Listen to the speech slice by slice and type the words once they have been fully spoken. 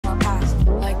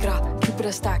it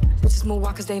a stock. Bitches move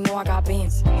walk cause they know I got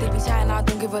bands. They be chatting, I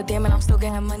don't give a damn, and I'm still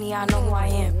getting money, I know who I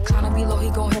am. Tryna be low, he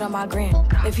gon' hit on my gram.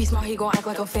 If he smart, he gon' act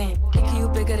like a fan. Thinking you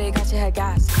bigger, they got your head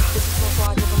gas. Bitches so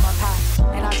I give him a pass.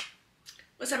 And I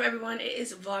What's up, everyone? It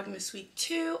is Vlogmas week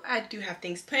 2. I do have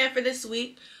things planned for this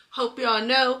week. Hope y'all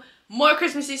know more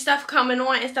Christmassy stuff coming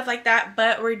on and stuff like that.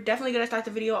 But we're definitely going to start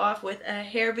the video off with a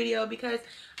hair video because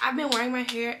I've been wearing my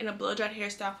hair in a blow-dried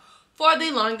hairstyle for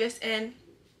the longest. And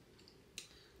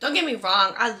don't get me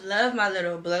wrong, I love my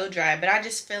little blow-dry, but I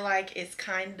just feel like it's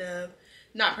kind of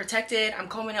not protected. I'm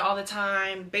combing it all the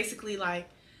time, basically like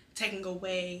taking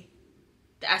away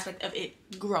the aspect of it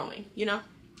growing, you know?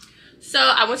 So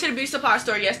I went to the beauty supply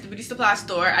store. Yes, the beauty supply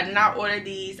store. I did not order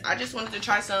these. I just wanted to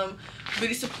try some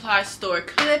beauty supply store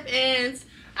clip-ins.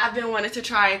 I've been wanting to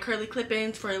try curly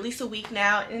clip-ins for at least a week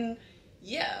now. And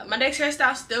yeah, my next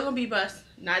hairstyle still gonna be bust.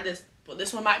 Not this. Well,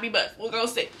 this one might be bust. We'll go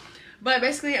see. But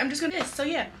basically, I'm just gonna do this. So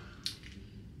yeah.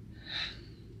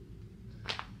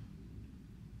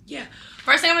 Yeah.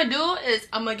 First thing I'm gonna do is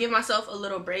I'm gonna give myself a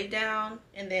little braid down,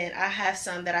 and then I have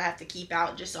some that I have to keep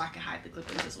out just so I can hide the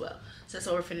clip-ins as well. So that's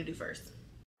what we're finna do first.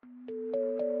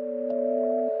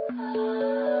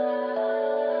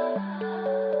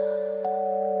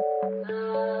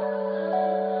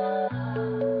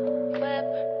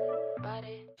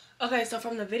 Okay, so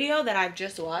from the video that I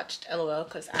just watched, LOL,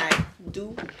 because I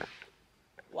do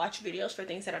watch videos for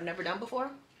things that I've never done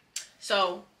before.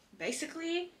 So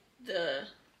basically, the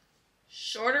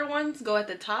shorter ones go at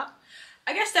the top.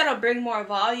 I guess that'll bring more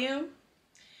volume.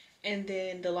 And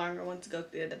then the longer ones go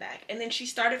through the back. And then she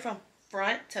started from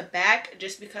front to back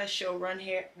just because she'll run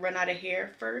out of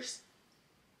hair first.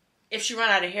 If she run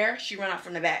out of hair, she run out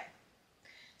from the back.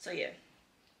 So yeah,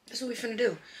 that's what we're finna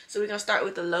do. So we're gonna start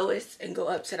with the lowest and go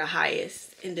up to the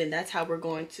highest. And then that's how we're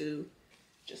going to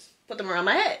just put them around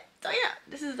my head. So yeah,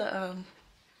 this is the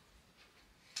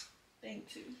thing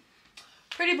too.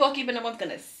 Pretty bulky, but no one's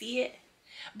gonna see it.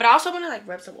 But I also want to like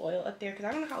rub some oil up there because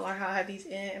I don't know how long I'll have these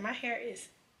in, and my hair is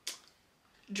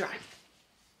dry.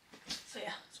 So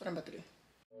yeah, that's what I'm about to do.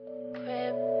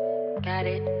 Crib, got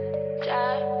it,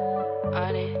 job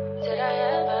on it. Did I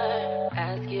ever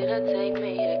ask you to take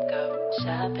me to go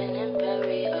shopping in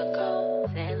Paris or go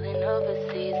sailing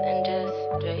overseas and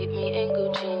just drape me in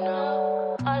Gucci?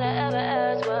 No, all I ever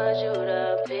asked was you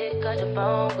to pick up the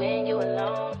phone when you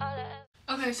alone.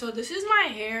 Okay, so this is my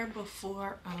hair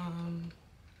before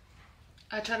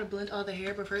I try to blend all the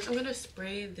hair, but first I'm gonna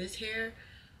spray this hair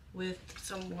with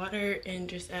some water and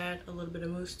just add a little bit of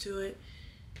mousse to it.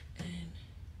 And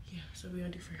yeah, so we're gonna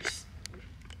do first.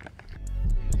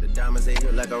 The diamonds they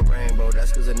hit like a rainbow,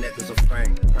 that's cause the neck is a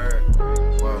frame. Her,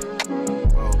 whoa,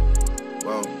 whoa,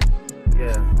 whoa.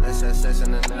 Yeah, let's have sex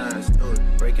in the nines, do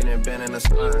it. Breaking and bending the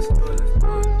spines, do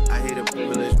it. I hate a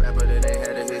privileged rapper that they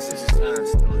had to hit 60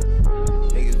 times, do it.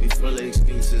 Niggas be full of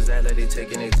excuses, act like they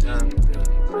taking their time.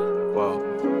 Whoa,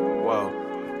 whoa,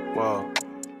 whoa.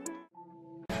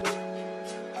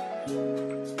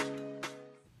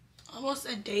 Almost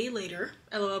a day later,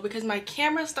 LOL, because my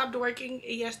camera stopped working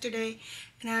yesterday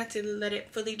and I had to let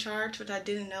it fully charge, which I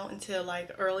didn't know until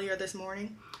like earlier this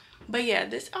morning. But yeah,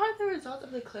 these are the results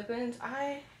of the clip-ins.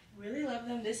 I really love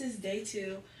them. This is day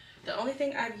 2. The only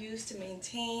thing I've used to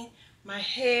maintain my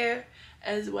hair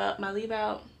as well, my leave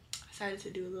out, I decided to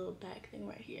do a little back thing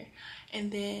right here.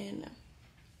 And then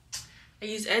I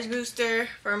use edge booster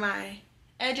for my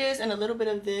edges and a little bit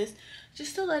of this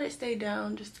just to let it stay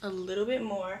down just a little bit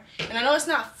more. And I know it's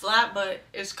not flat, but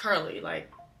it's curly.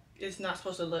 Like, it's not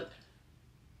supposed to look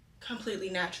completely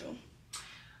natural.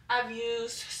 I've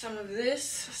used some of this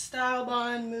Style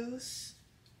Bond mousse.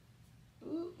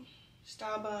 Ooh,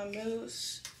 Style Bond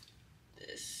mousse.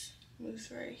 This mousse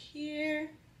right here.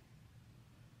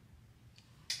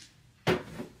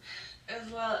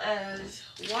 As well as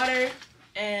water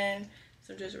and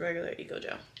some just regular Eco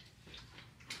Gel.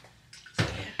 So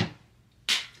yeah,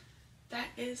 that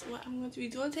is what I'm going to be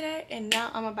doing today. And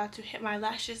now I'm about to hit my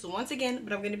lashes once again,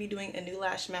 but I'm going to be doing a new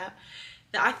lash map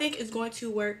that I think is going to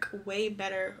work way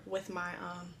better with my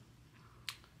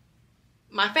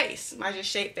my face, my just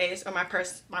shaped face, or my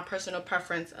personal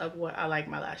preference of what I like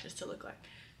my lashes to look like.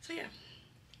 So yeah,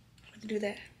 I'm going to do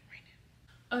that right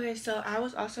now. Okay, so I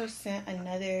was also sent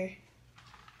another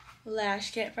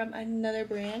lash kit from another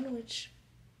brand, which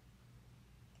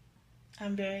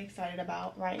I'm very excited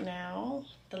about right now.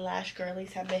 The lash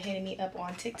girlies have been hitting me up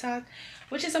on TikTok,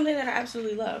 which is something that I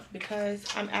absolutely love because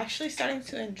I'm actually starting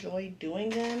to enjoy doing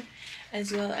them,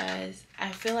 as well as I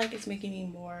feel like it's making me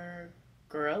more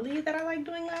girly that I like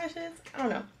doing lashes. I don't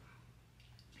know.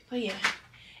 But yeah,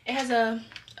 it has a,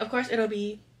 of course it'll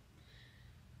be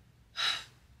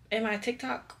in my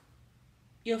TikTok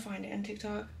You'll find it on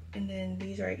TikTok. And then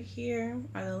these right here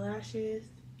are the lashes.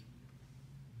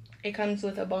 It comes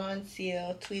with a bond,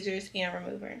 seal, tweezers, and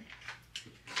remover.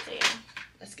 So yeah,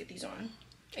 let's get these on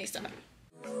ASAP.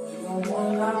 The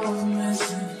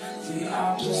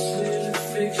opposite of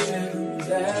fiction,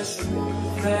 that's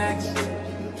facts.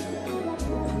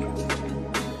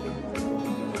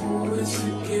 Always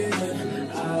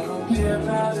forgiven, I don't care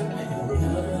about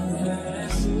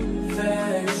opinions.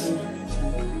 Facts,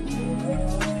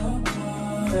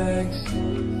 facts,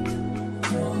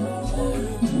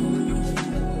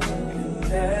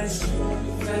 that's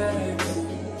facts.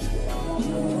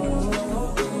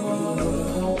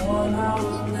 The one I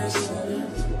was missing.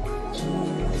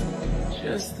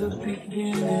 Just the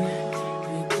beginning,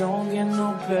 it don't get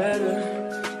no better.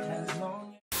 As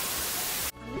long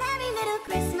as Merry little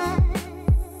Christmas.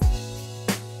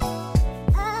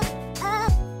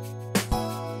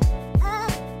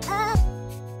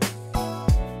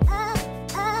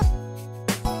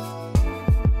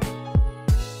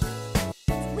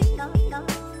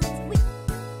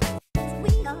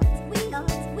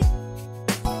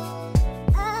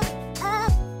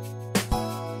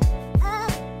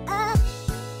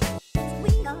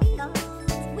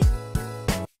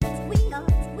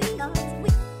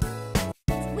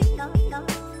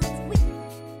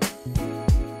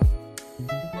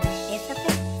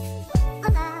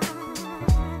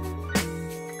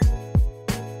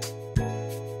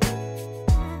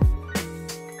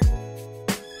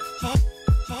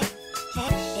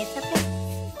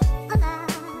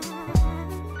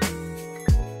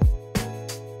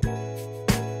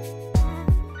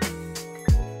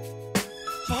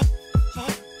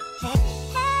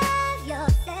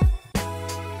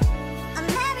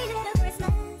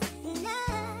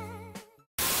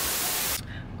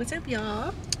 What's up,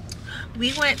 y'all?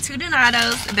 We went to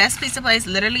Donato's, the best pizza place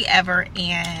literally ever.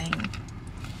 And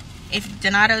if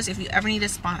Donato's, if you ever need a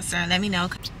sponsor, let me know.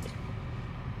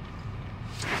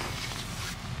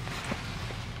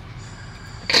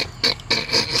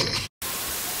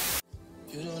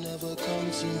 You don't ever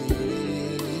come to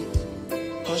me.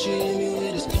 All she hit me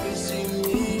with is come and see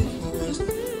me once.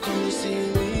 Come and see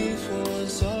me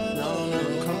once. Y'all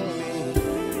never come to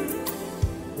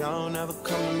me. Y'all never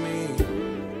come to me.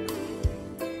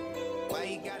 Why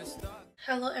you gotta stop?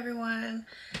 Hello everyone.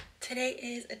 Today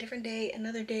is a different day,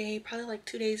 another day, probably like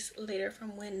 2 days later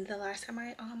from when the last time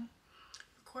I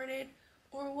recorded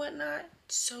or whatnot.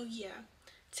 So yeah,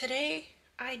 today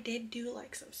I did do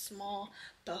like some small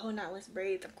boho knotless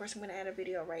braids. Of course I'm gonna add a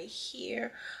video right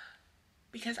here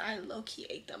because I low-key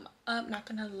ate them up. Not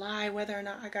gonna lie, whether or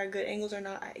not I got good angles or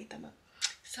not, I ate them up.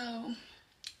 So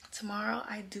tomorrow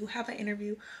I do have an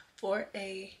interview for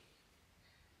a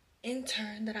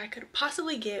intern that I could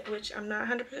possibly get, which I'm not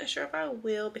 100% sure if I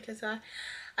will, because I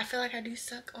feel like I do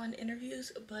suck on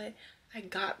interviews, but I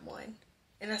got one.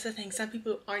 And that's the thing, some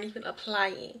people aren't even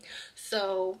applying.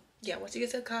 So yeah, once you get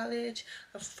to college,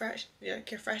 your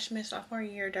freshman, sophomore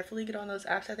year, definitely get on those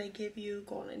apps that they give you,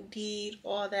 go on Indeed,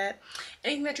 all that.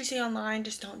 Anything that you see online,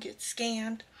 just don't get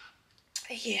scammed.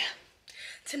 Yeah.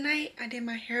 Tonight I did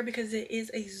my hair because it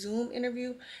is a Zoom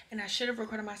interview and I should have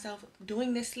recorded myself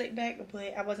doing this slick back,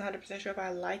 but I wasn't 100% sure if I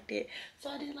liked it.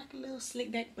 So I did like a little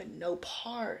slick back but no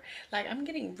part. Like I'm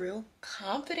getting real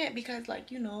confident because, like,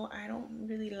 you know, I don't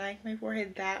really like my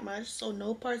forehead that much, so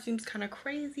no part seems kind of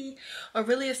crazy, or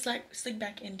really a slick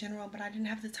back in general. But I didn't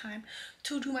have the time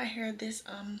to do my hair this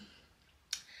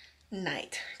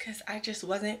night because I just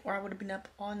wasn't, or I would have been up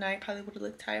all night, probably would have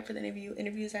looked tired for the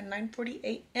interviews at 9:40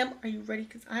 a.m. Are you ready?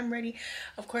 Because I'm ready.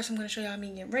 Of course I'm going to show y'all me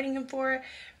getting ready for it,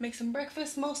 make some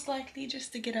breakfast most likely,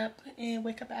 just to get up and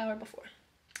wake up an hour before.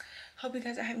 Hope you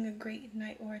guys are having a great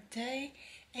night or a day.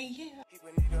 And yeah,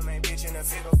 let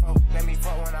me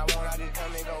fuck when I want, I just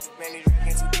come and go. Man, these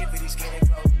drinking too deep for these skinny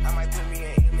clothes. I might put me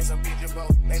in some picture, bro.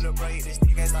 They look bro, this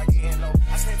nigga start getting low.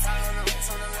 I spent time on the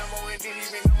rest on the Lambo and didn't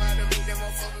even know how to meet them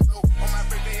motherfuckers go. On my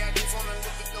birthday, I just wanna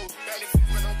look at those.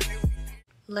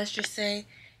 Let's just say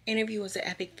interview was an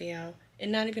epic fail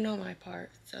and not even on my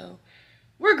part, so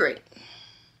we're great.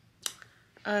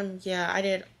 Yeah, I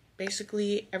did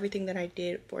basically everything that I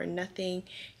did for nothing,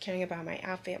 caring about my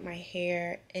outfit, my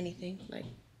hair, anything. Like,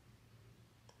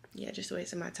 yeah, just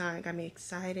wasting my time. Got me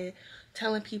excited,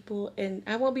 telling people, and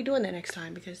I won't be doing that next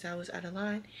time because that was out of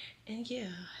line. And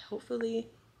yeah, hopefully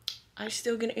I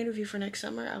still get an interview for next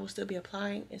summer. I will still be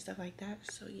applying and stuff like that.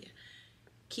 So yeah,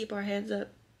 keep our heads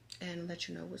up and let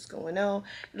you know what's going on.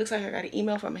 It looks like I got an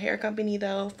email from a hair company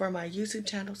though for my YouTube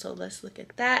channel, so let's look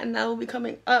at that, and that will be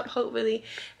coming up hopefully.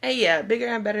 And yeah, bigger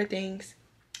and better things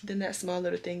than that small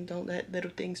little thing. Don't let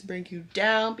little things bring you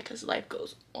down because life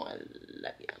goes on.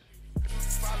 Love you.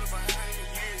 follow behind the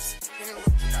years. In the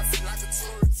road, I feel like a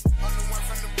tourist. I'm the one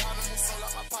from the bottom who sold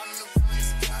out my partner. The promise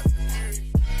is out of the period.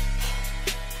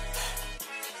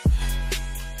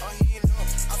 Oh, he ain't know.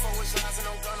 I fuck with shots and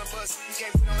I'm gonna bust. He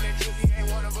can't put on that drip, he ain't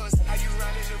one of us. How you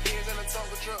riding your beers in a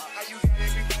Tonka truck?